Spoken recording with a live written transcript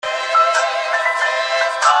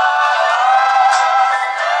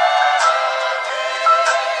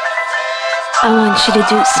I want you to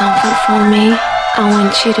do something for me. I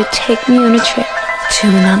want you to take me on a trip to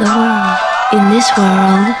another world. In this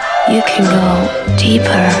world, you can go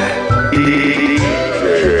deeper.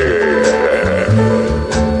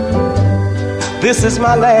 This is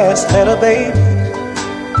my last letter, baby.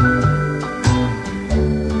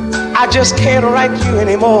 I just can't write you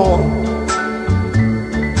anymore.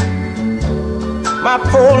 My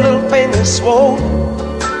poor little pen is swollen.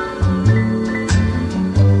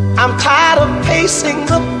 I'm tired of pacing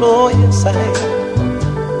the floor, yes I am.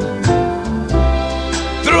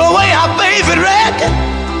 Threw away our favorite record.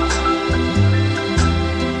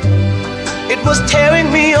 It was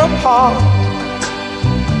tearing me apart.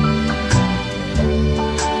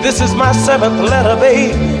 This is my 7th letter,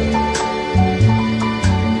 baby,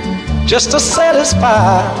 just to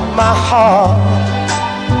satisfy my heart.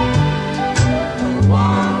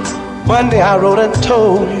 One day I wrote and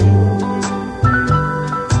told you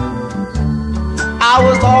I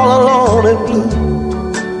was all alone and blue.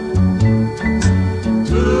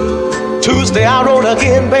 Tuesday I wrote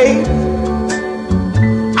again, baby.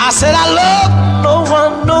 I said I love no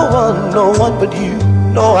one, no one, no one but you.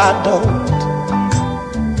 No, I don't.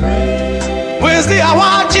 Wednesday I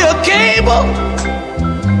watched your cable,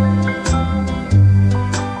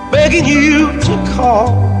 begging you to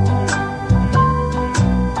call.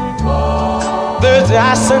 Thursday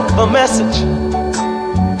I sent a message.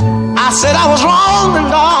 I said I was wrong and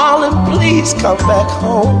darling, please come back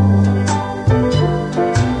home.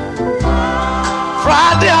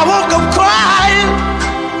 Friday I woke up crying,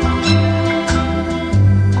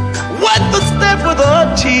 wet the step with a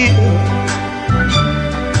tear.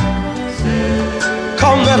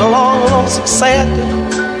 Come that long, lonesome Saturday,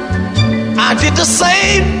 I did the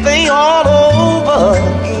same thing all over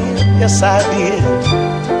again. Yes, I did.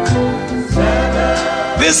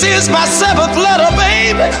 This is my 7th letter,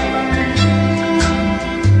 baby.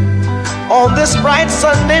 On this bright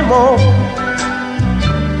Sunday morning,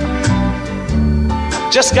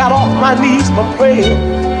 just got off my knees for prayer.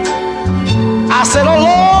 I said, oh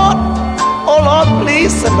Lord,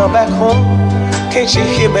 please send her back home. Can't you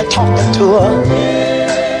hear me talking to her?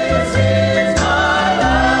 This is my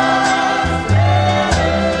last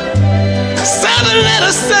letter. 7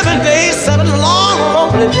 letters, 7 days, 7 long,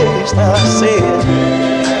 lonely days. Now I said,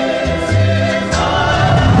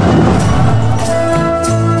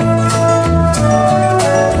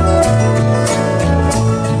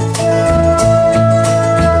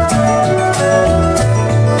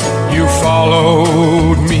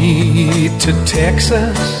 followed me to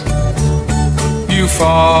Texas. You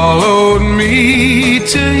followed me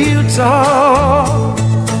to Utah.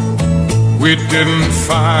 We didn't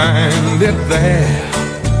find it there,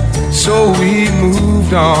 so we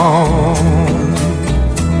moved on.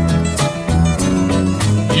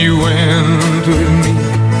 You went with me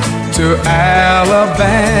to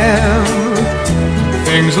Alabama.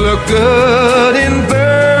 Things look good in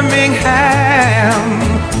Birmingham.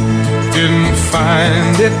 Didn't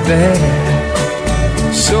find it there,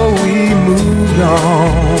 so we moved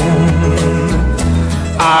on.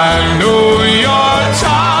 I know you're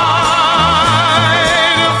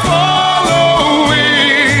tired of following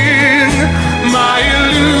my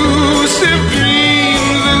elusive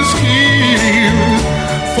dreams and schemes,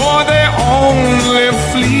 for they're only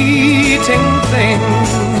fleeting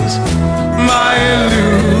things, my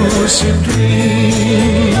elusive dreams.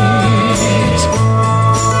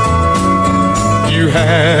 You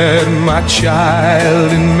had my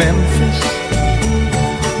child in Memphis,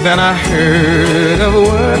 then I heard of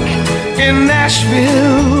work in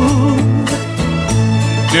Nashville.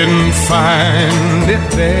 Didn't find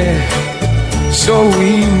it there, so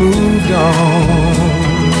we moved on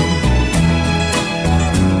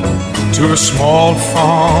to a small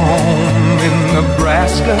farm in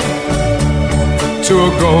Nebraska, to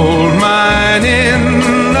a gold mine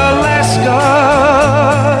in Alaska.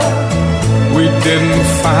 We didn't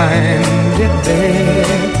find it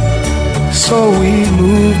there, so we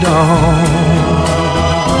moved on.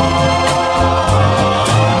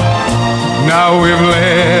 Now we've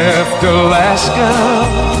left Alaska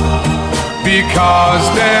because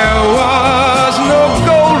there was no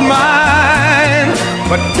gold mine,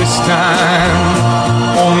 but this time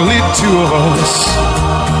only 2 of us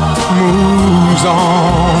moves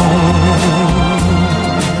on.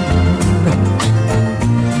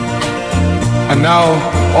 And now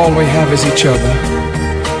all we have is each other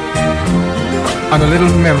and a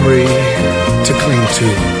little memory to cling to.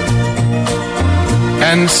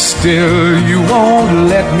 And still you won't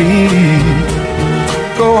let me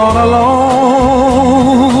go on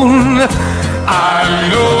alone. I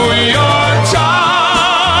know you're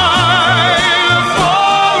tired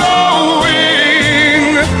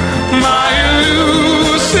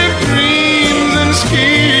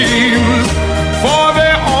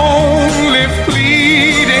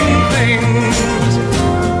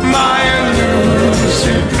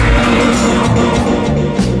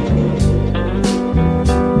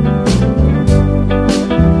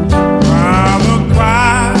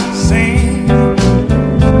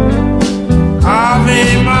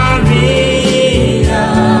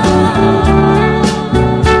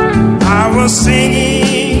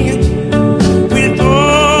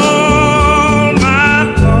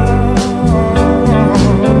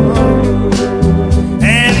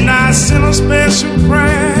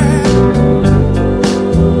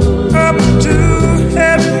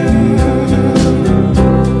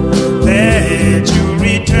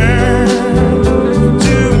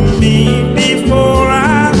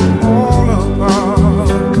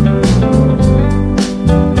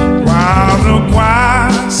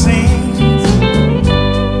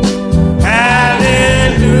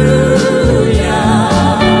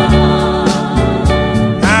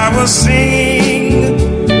singing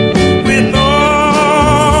with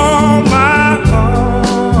all my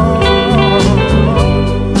heart.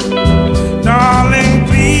 Darling,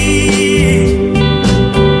 please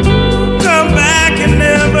come back and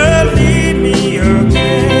never leave me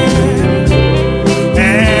again.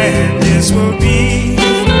 And this will be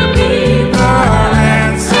our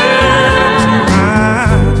answer to my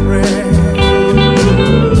prayer.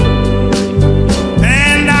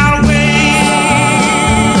 And I'll wait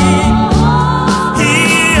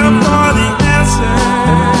here for the answer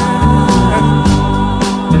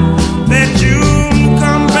that you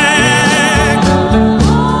come back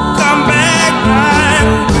right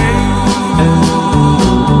away.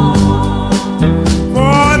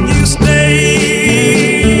 For if you stay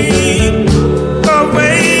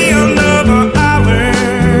away another hour,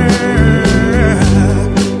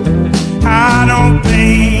 I don't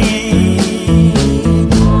think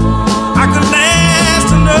I could last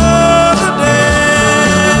another day.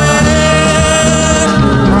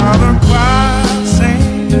 While the choir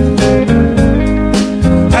sings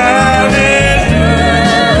hallelujah,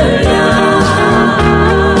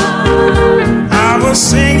 I was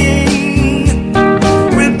singing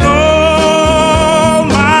with all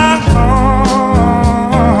my heart.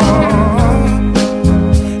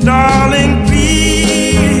 Darling,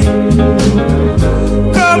 please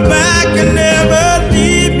come back and never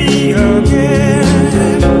leave me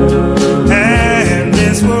again. And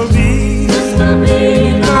this will be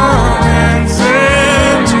our answer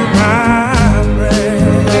to my prayer.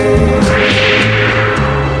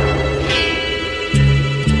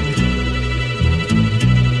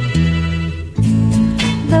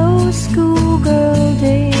 Those schoolgirl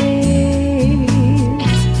days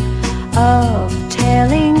of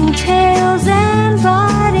telling tales and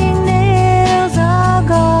biting nails are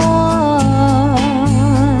gone.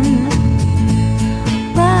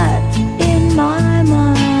 But in my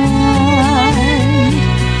mind,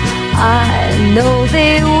 I know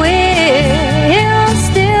they will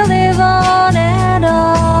still live on and on.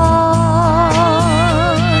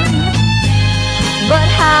 But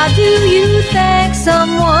how do you thank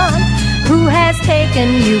someone who has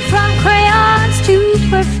taken you from crayons to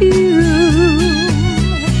perfume?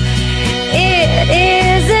 It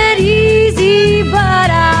isn't easy, but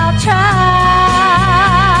I'll try.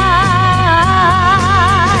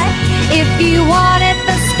 If you wanted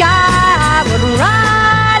the sky, I would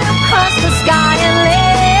ride across the sky in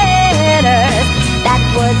letters that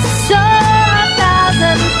would soar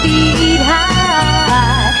 1,000 feet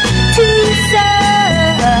high to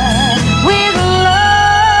serve with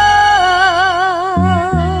love.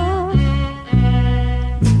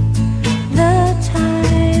 The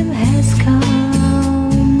time has come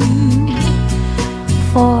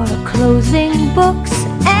for closing books,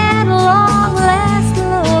 and long last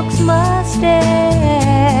looks must end.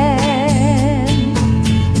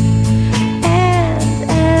 And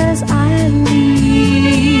as I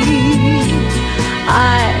leave,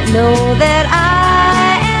 I know that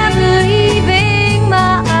I am leaving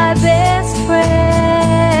my best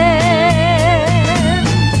friend,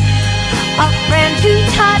 a friend who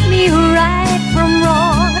taught me right from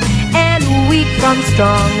wrong and weak from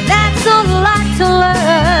strong. That's a lot to learn.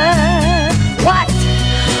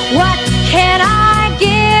 What can I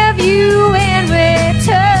give you in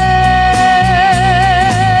return?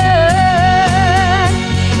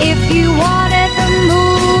 If you wanted the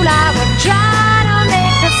moon, I would try to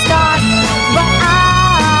make a start, but I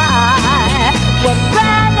would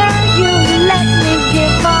rather you let me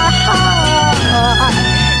give my heart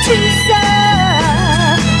to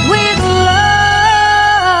serve with love.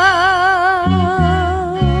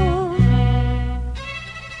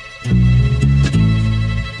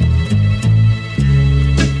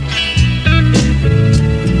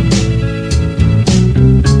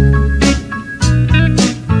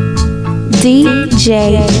 DJ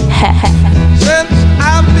Hef. Since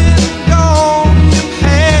I've been gone, you've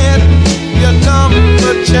had your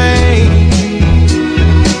number changed,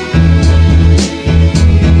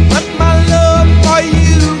 but my love for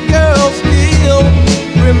you, girl, still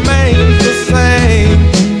remains the same.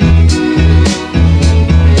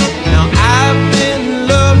 Now I've been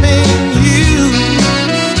loving you,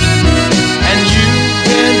 and you've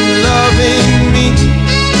been loving me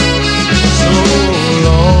so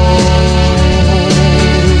long.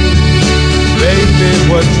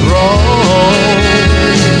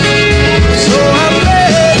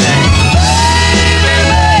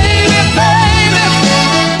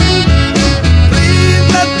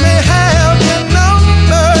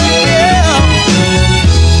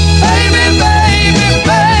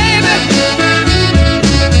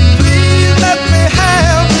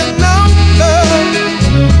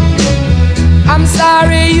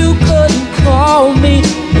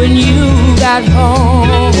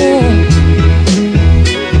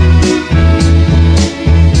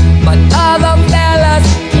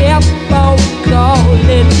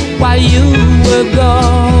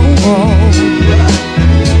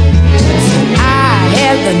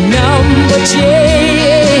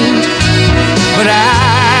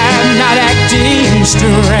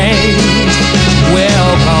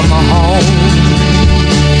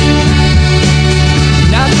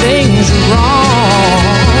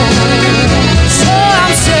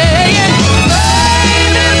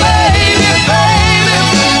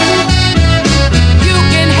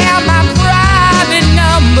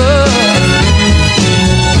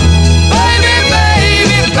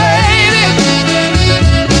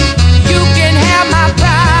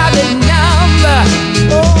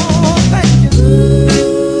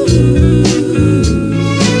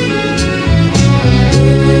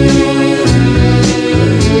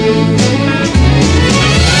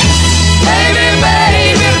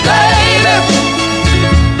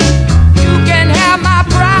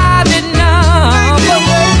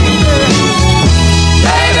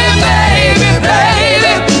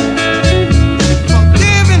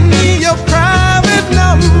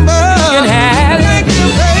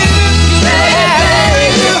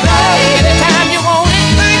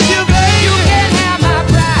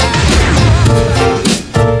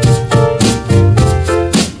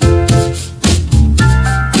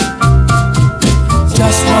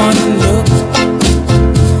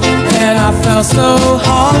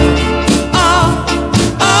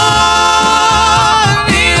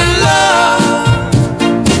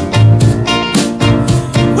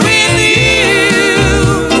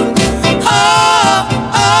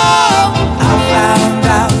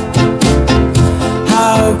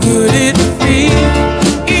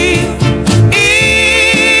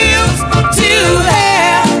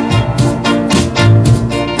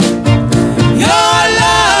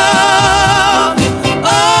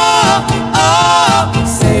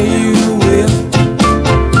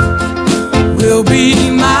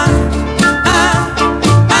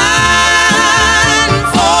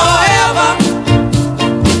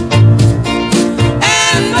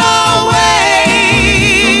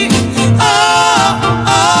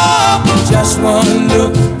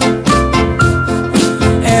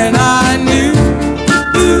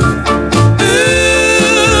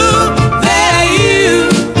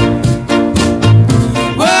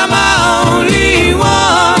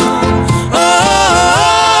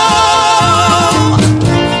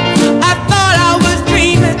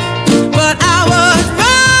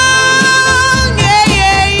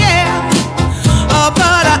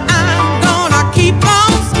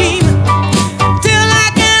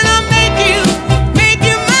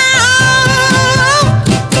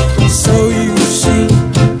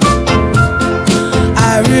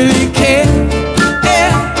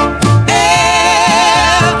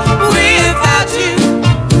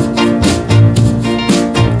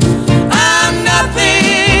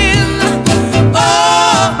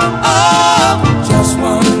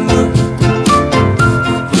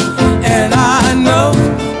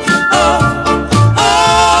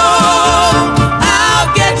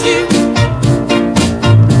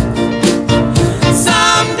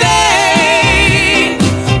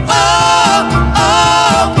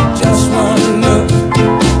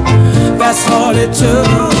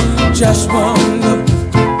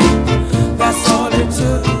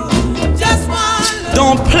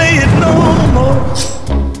 Don't play it no more.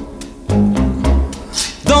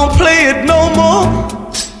 Don't play it no more.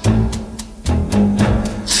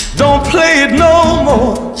 Don't play it no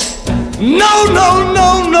more. No, no, no,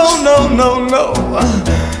 no, no, no, no.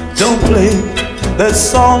 Don't play that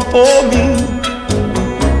song for me.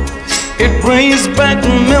 It brings back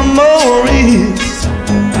memories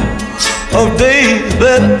of days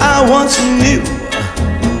that I once knew.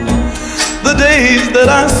 The days that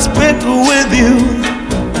I spent with you.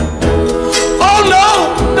 Oh no,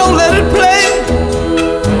 don't let it play.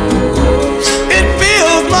 It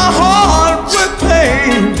fills my heart with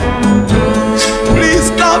pain. Please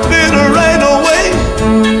stop it right away.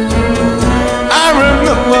 I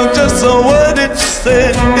remember just what it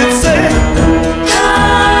said. It said,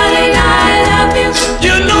 darling, I love you.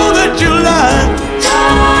 You know that you lied.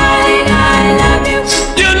 Darling, I love you.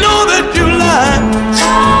 You know that you lied.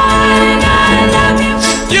 Darling, I love you.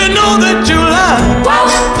 You know that you lied. Wow.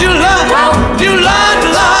 You lied. Wow. You lied,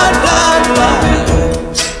 lied, lied, lied.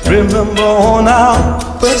 Remember on our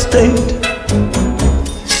first date,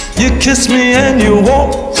 you kissed me and you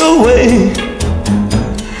walked away.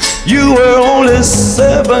 You were only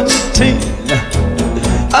 17.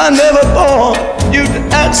 I never thought you'd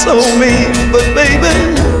act so mean, but baby,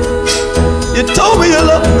 you told me you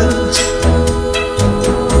loved me.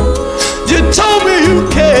 You told me you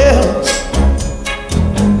cared.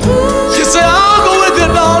 You said I'll go with you,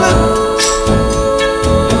 darling,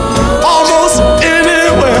 almost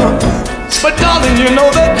anywhere. But darling, you know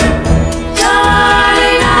that.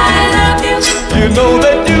 Darling, I love you. You know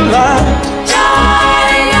that you lied.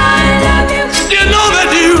 Darling, I love you. You know that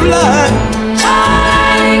you lied.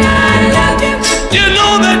 Darling, I love you. You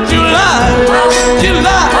know that you lied. You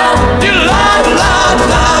lied. You lied, lied,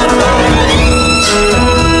 lied, lied.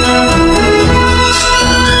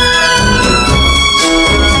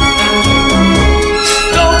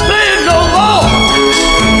 Don't play it no more.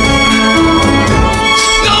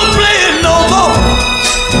 Don't play it no more.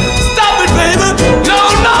 Stop it, baby. No,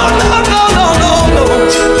 no, no, no, no, no, no.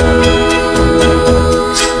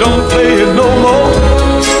 Don't play it no more.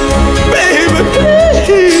 Baby,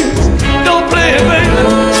 please. Don't play it, baby.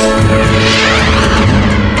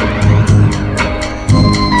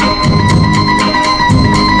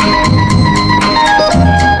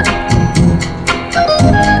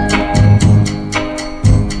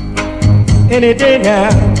 Any day now,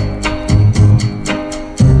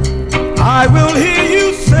 I will hear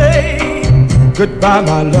you say goodbye,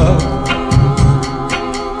 my love,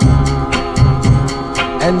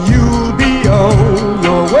 and you'll be on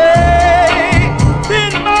your way.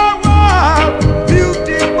 Then my wild,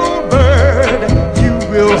 beautiful bird, you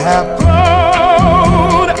will have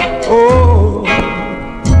flown. Oh,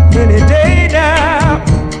 any day now,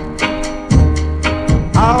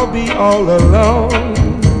 I'll be all alone.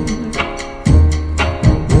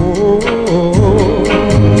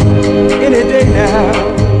 Any day now,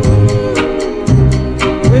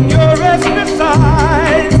 when your restless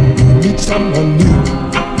eyes meet someone new.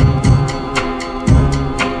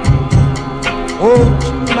 Oh,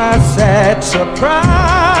 to my sad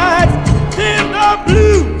surprise, then the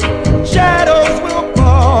blue shadows will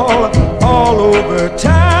fall all over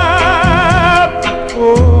town.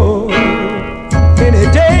 Oh, any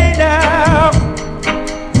day now,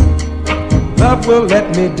 love will let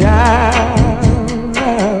me down.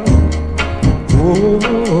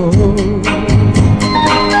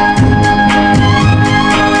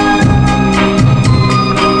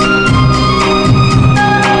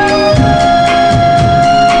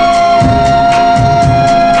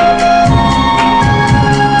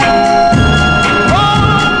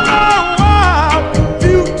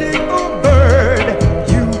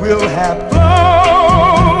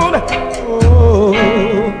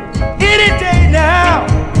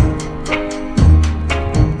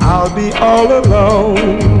 All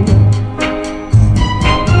alone.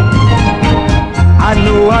 I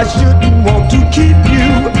know I shouldn't want to keep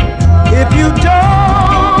you if you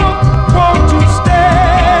don't want to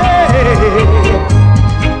stay.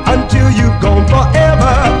 Until you've gone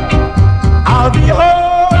forever, I'll be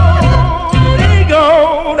holding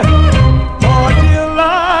on for dear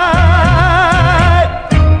life,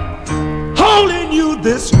 holding you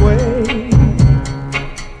this way,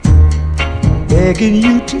 begging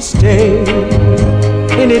you to stay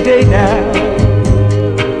any day now.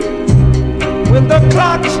 When the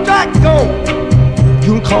clock strikes go,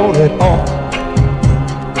 you'll call it off,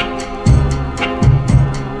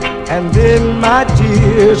 and then my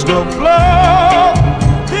tears will flow.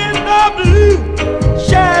 Then the blue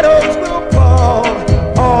shadows will fall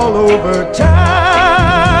all over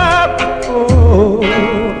town. Oh,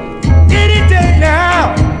 any day now,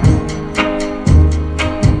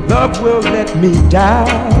 me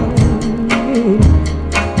down,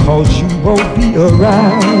 'cause you won't be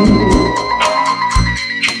around.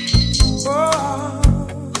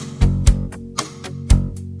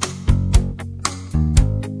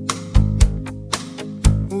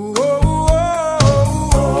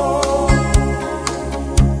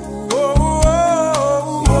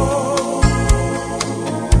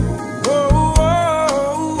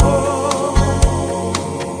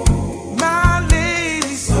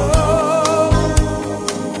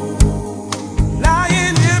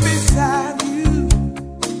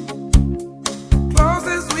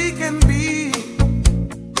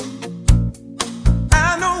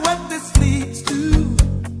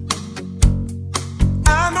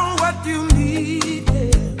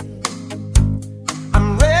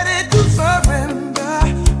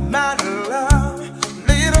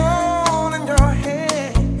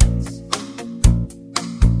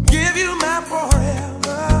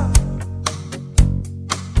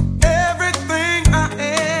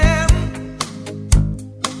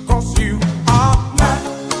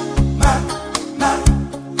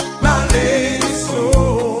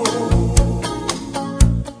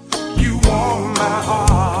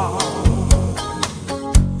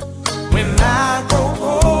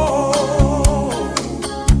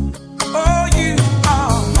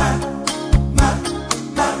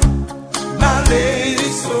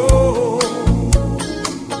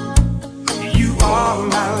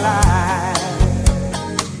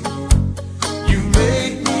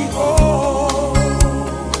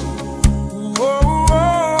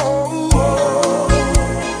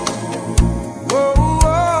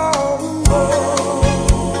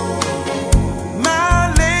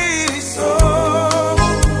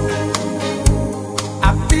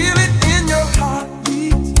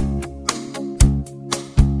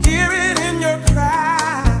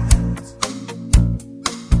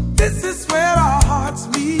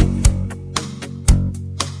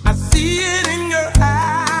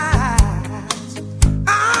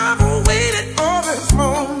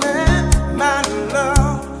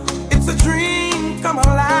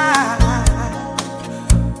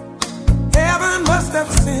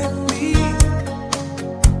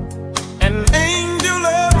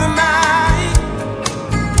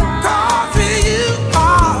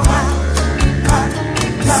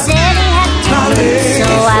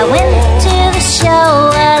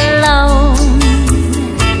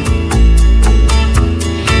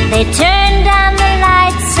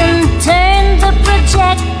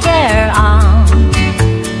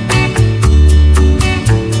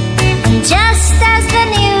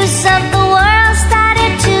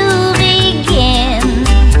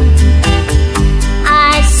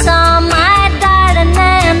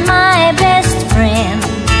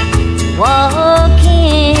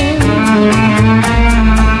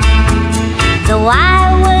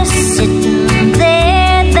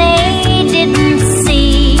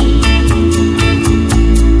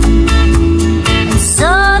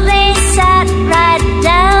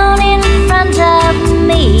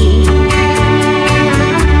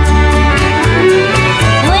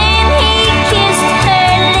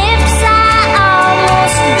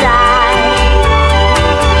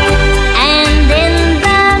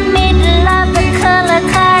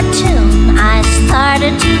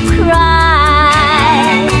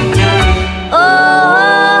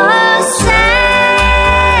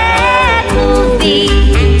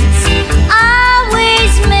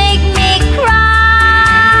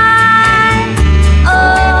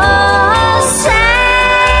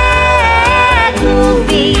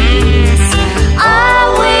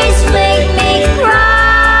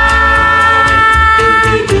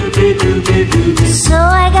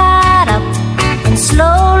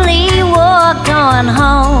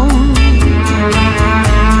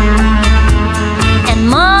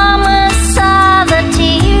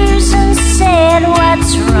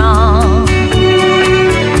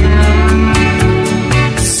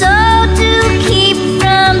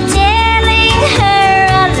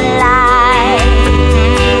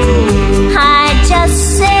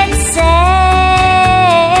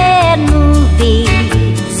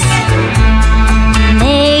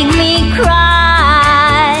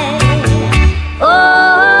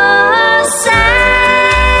 Oh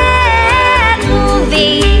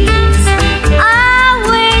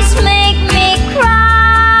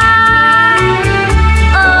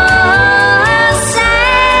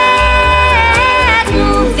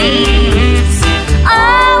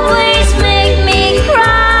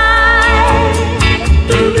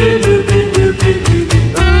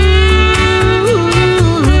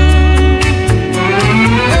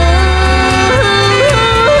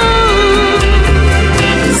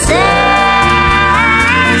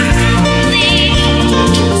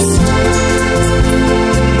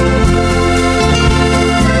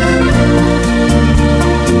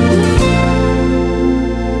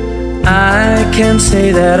can't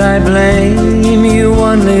say that I blame you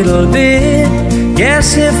one little bit.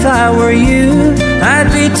 Guess if I were you, I'd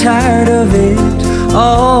be tired of it.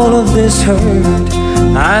 All of this hurt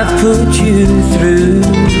I've put you through.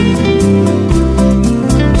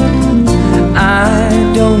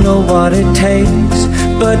 I don't know what it takes,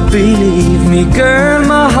 but believe me, girl,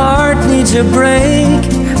 my heart needs a break.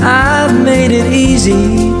 I've made it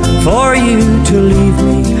easy for you to leave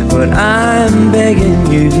me, but I'm begging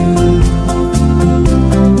you.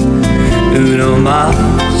 Uno más,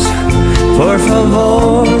 por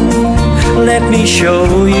favor, let me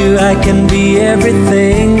show you I can be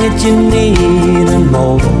everything that you need and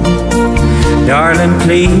more. Darling,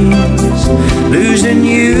 please, losing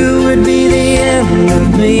you would be the end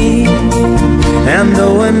of me. And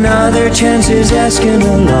though another chance is asking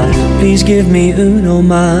a lot, please give me uno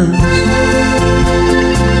más.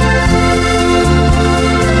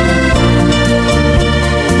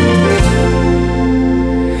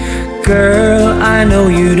 Girl, I know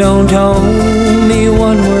you don't owe me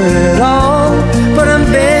one word at all, but I'm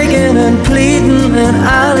begging and pleading, and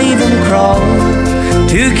I'll even crawl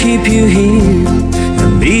to keep you here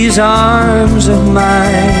in these arms of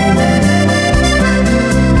mine.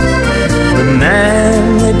 The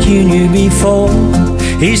man that you knew before,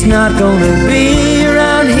 he's not gonna be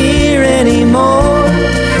around here anymore.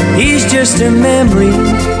 He's just a memory,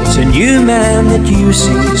 it's a new man that you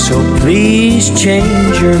see, so please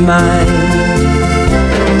change your mind.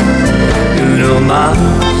 Uno más,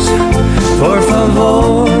 por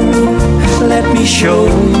favor, let me show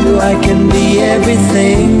you I can be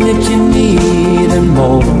everything that you need and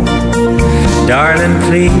more. Darling,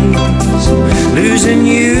 please, losing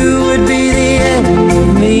you would be the end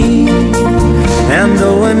of me. And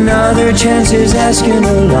though another chance is asking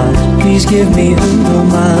a lot, please give me uno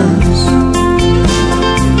más.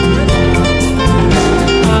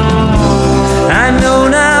 I know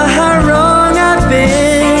now how wrong I've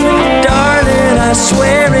been, darling, I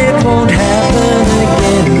swear it won't happen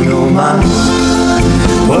again. Uno más,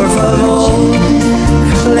 por favor,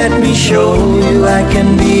 let me show you I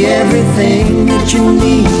can be everything that you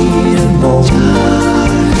need and more.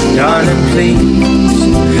 Darling, please,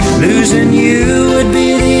 losing you would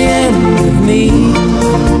be the end of me.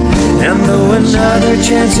 And though another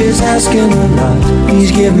chance is asking a lot,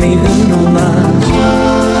 please give me uno más.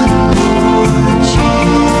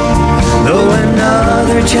 Though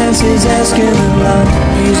another chance is asking a lot,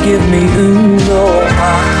 please give me uno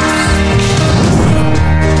más.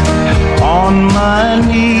 On my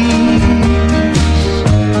knees,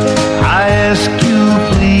 I ask you,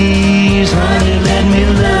 please, honey, let me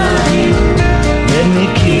love you, let me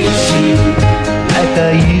kiss you like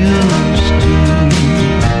I used to.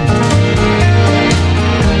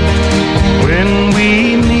 When we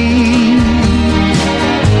meet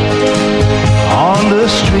on the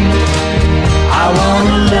street, I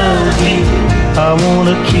wanna love you, I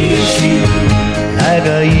wanna kiss you like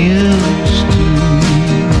I used to.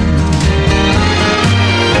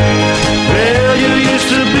 Well, you used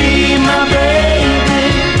to be my baby,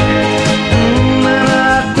 and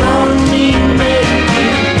I don't need baby.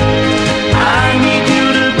 I need you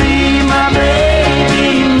to be my baby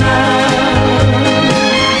now.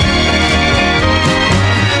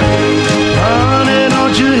 Honey,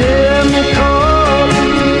 don't you hear me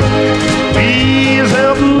calling? Please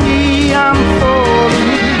help me, I'm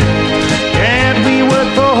falling. Can't we work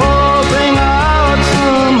the whole thing out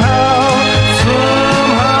somehow,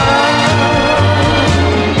 somehow?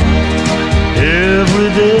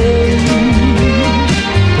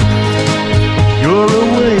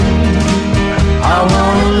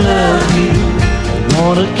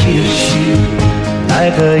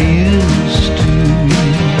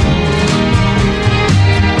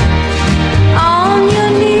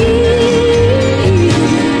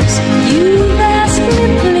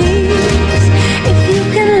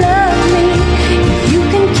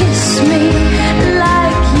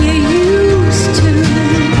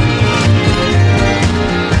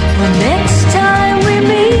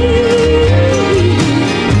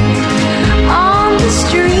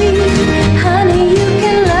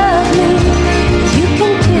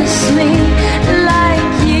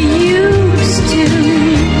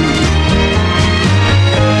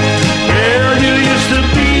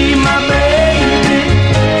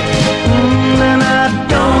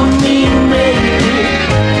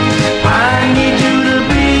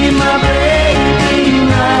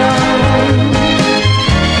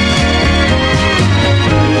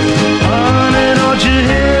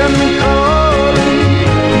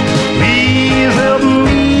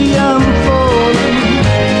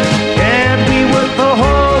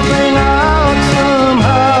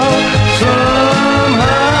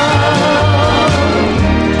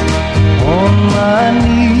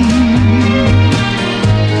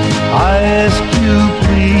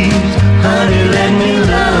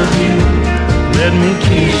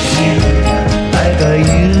 kiss you like I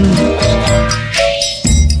used.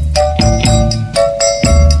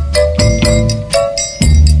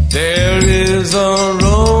 There is a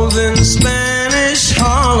rose in Spanish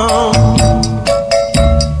Harlem,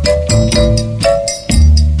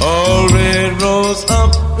 a red rose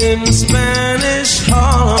up in Spanish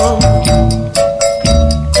Harlem.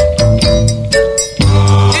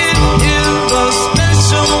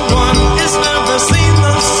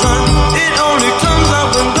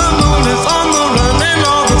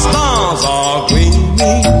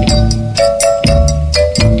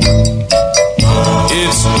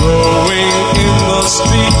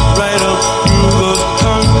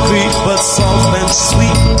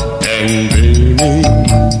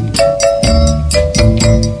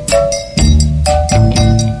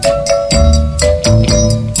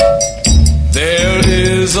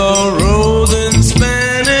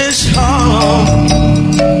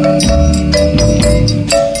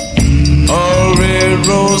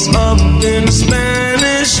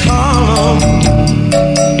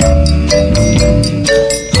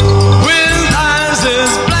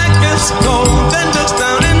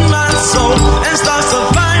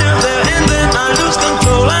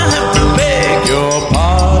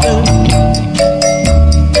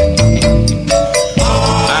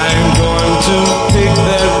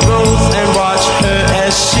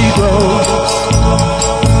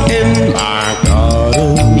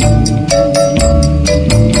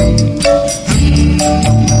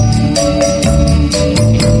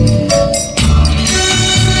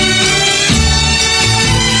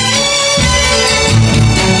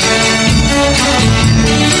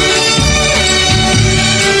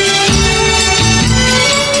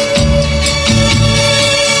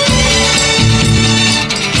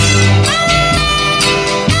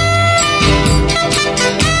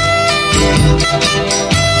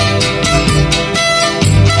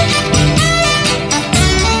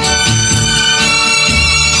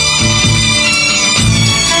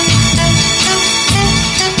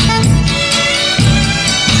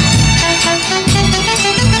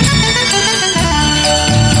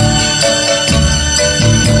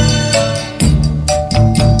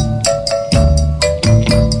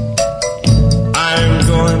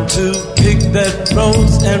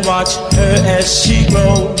 Watch her as she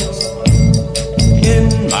grows in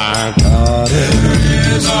my garden. There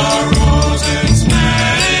is a rose in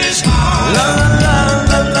Spanish Harlem. La la la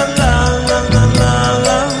la la la la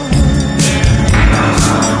la.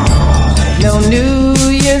 No New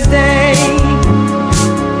Year's Day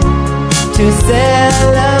to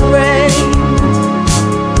celebrate.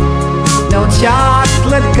 No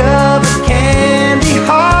chocolate covered candy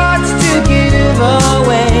hearts to give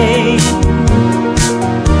away.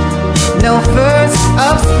 No first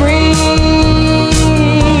of spring,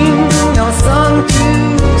 no song to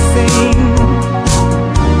sing.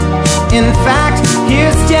 In fact,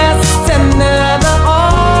 here's just another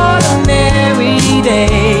ordinary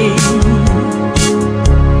day.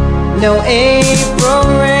 No April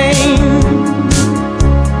rain,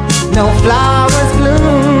 no flowers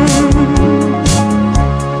bloom,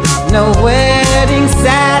 no wedding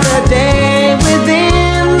Saturday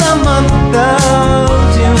within the month of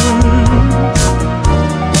June.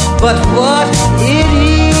 But what it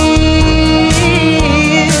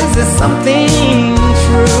is something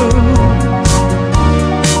true,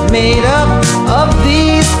 made up of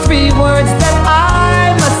these three words that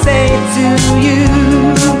I must say to you.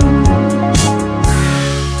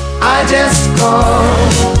 I just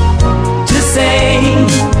called to say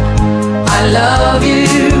I love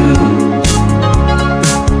you.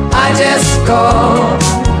 I just called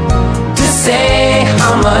to say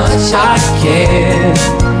how much I care.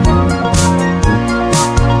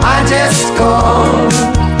 I just called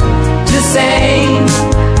to say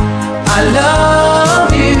I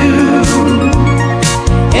love you,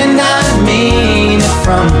 and I mean it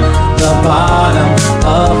from the bottom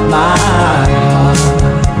of my heart.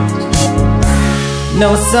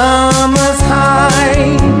 No summer's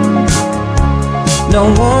high, no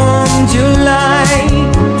warm July,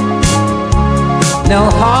 no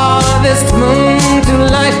harvest moon to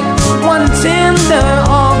light one tender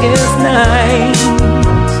August night.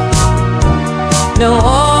 No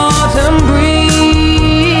autumn breeze,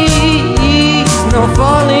 no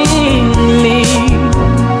falling leaves,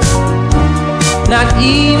 not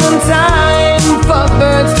even time for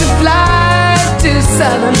birds to fly to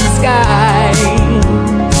southern skies.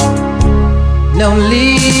 No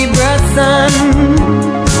Libra sun,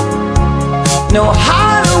 no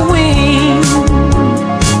Halloween,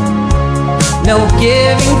 no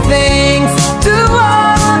giving thanks to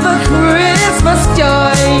all the Christmas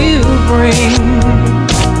joy you bring.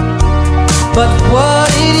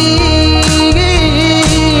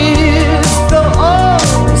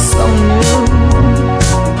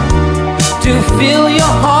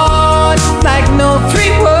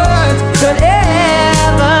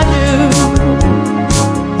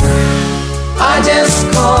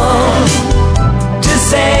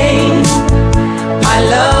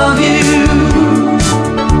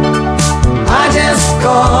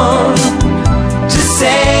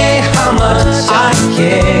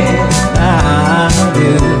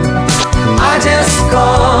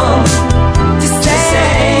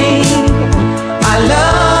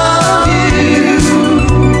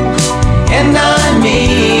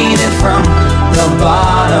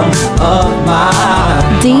 rhythm of my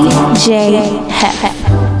DJ Hep.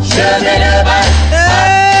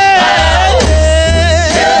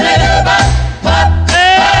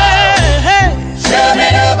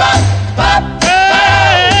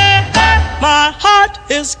 My heart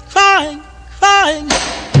is crying, crying,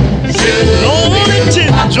 lonely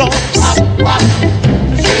teardrops.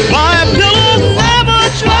 My pillow never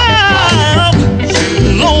dry up,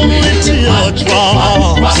 lonely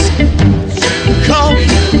teardrops. Come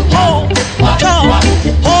home, come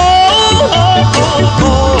home.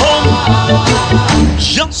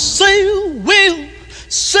 Just say you will,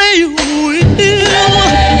 say you will.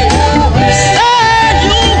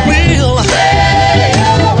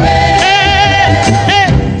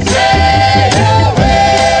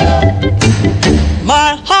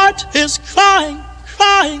 Is crying,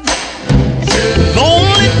 crying,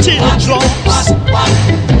 lonely teardrops.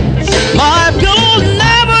 My pillow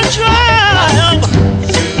never dry up,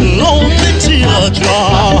 lonely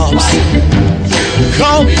teardrops.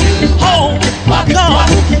 Come home, come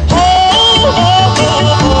home.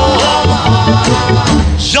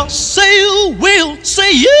 Just say you will,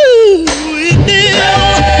 say you will.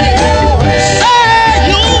 Say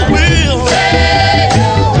you will.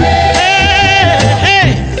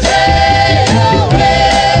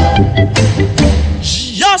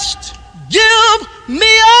 Just give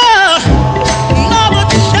me another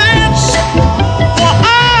chance for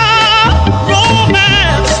our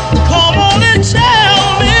romance. Come on and tell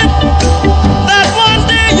me that one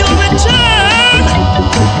day you'll return.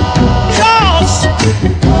 'Cause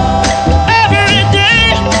every day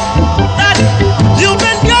that you've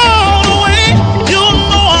been gone away, you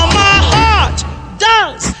know my heart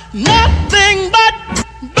does nothing but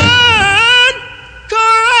burn,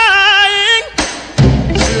 crying.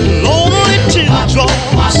 Lonely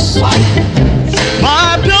teardrops. My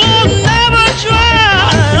pillow never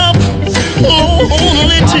dry up,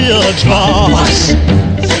 lonely teardrops.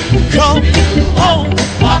 Come home,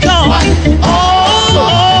 come home.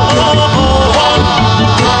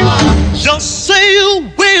 Just say you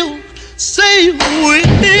will, say you will.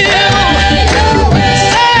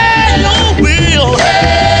 Say you will.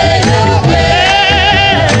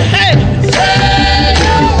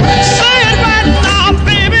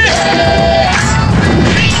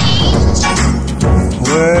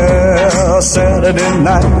 Saturday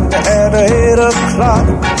night at 8 o'clock,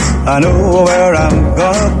 I know where I'm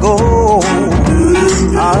gonna go.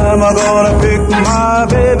 I'm gonna pick my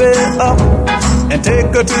baby up and take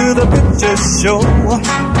her to the picture show.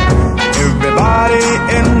 Everybody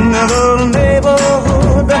in the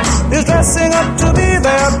neighborhood is dressing up to be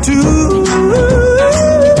there too.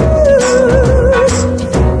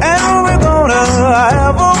 And we're gonna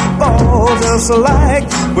have a ball just like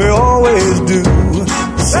we always do.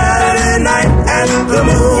 Saturday night and the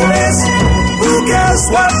movies, who cares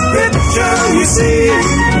what picture you see?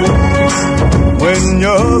 When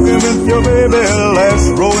you're hugging with your baby, let's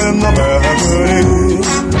roll in the balcony.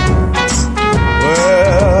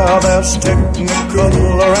 Well, there's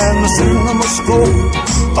Technicolor and CinemaScope,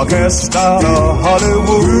 a cast out of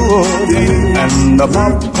Hollywood, and the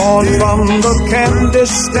popcorn from the candy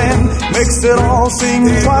stand makes it all seem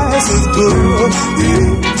twice as good.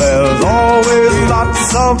 There's always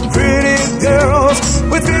lots of pretty girls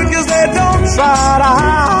with figures they don't try to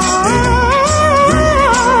hide,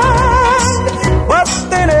 but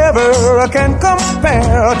they never can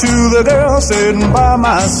compare to the girl sitting by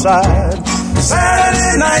my side.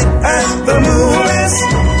 Saturday night at the movies,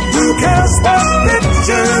 who cares what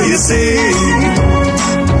picture you see?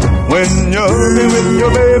 When you're hugging with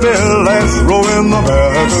your baby, let's roll in the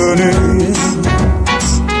balcony.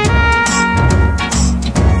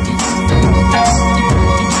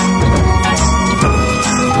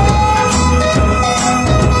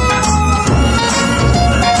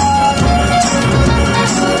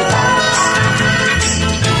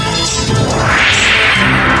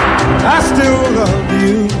 I still love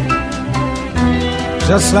you,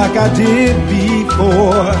 just like I did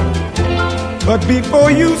before. But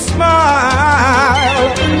before you smile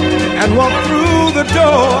and walk through the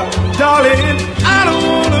door, darling, I don't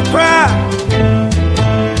wanna cry.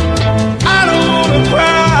 I don't wanna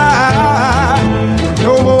cry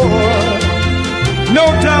no more. No,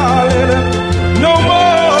 darling, no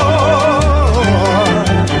more.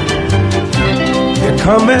 You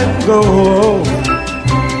come and go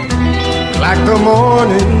like the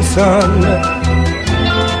morning sun.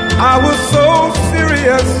 I was so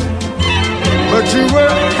serious, but you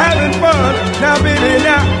were having fun. Now, baby,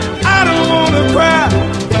 now I don't wanna cry.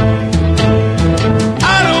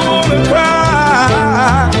 I don't wanna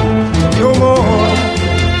cry no more.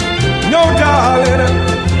 No, darling,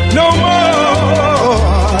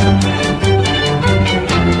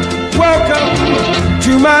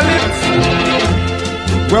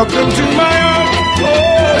 Welcome to my arms. Oh,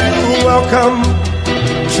 you're welcome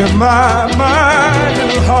to my mind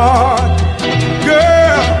and heart.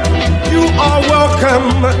 Girl, you are welcome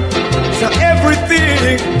to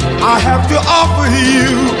everything I have to offer you.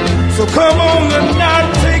 So come on and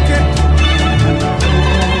not take it.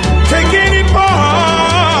 Take any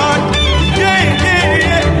part. Yeah, yeah,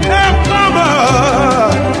 yeah. Now, mama,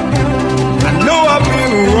 I know I've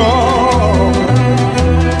been wrong.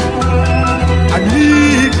 I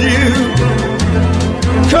need you.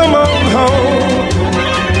 Come on home.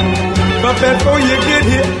 But before you get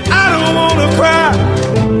here, I don't wanna cry.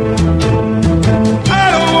 I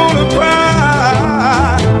don't wanna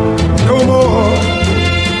cry no more.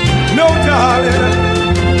 No, darling,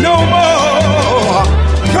 no more.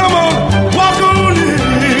 Come on, walk on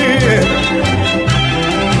in.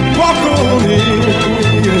 Walk on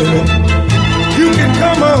in. You can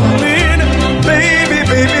come on in, baby,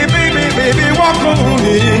 baby, baby, baby, walk on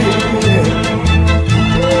in.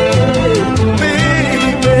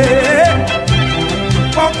 Baby,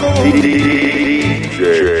 walk on in.